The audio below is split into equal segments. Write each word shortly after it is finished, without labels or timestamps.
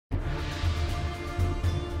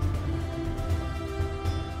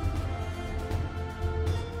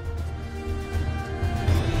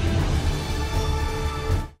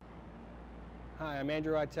I'm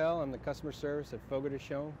Andrew Itel. I'm the customer service at Fogo de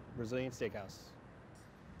Chão Brazilian Steakhouse.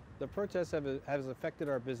 The protests has affected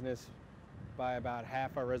our business by about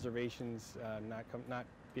half our reservations not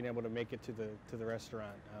being able to make it to the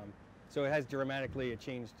restaurant. So it has dramatically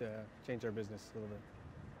changed our business a little bit.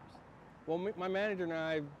 Well, my manager and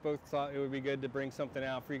I both thought it would be good to bring something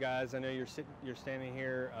out for you guys. I know you're standing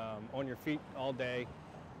here on your feet all day,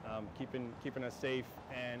 keeping us safe,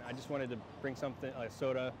 and I just wanted to bring something like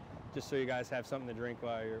soda, just so you guys have something to drink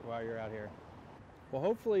while you're out here. Well,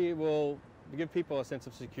 hopefully it will give people a sense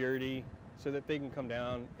of security so that they can come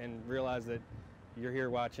down and realize that you're here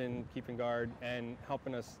watching, keeping guard, and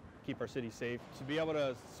helping us keep our city safe. To be able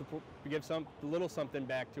to give a little something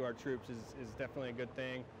back to our troops is definitely a good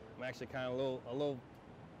thing. I'm actually kind of a little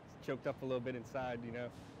choked up a little bit inside, you know,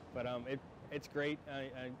 but it's great,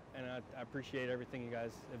 and I appreciate everything you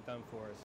guys have done for us.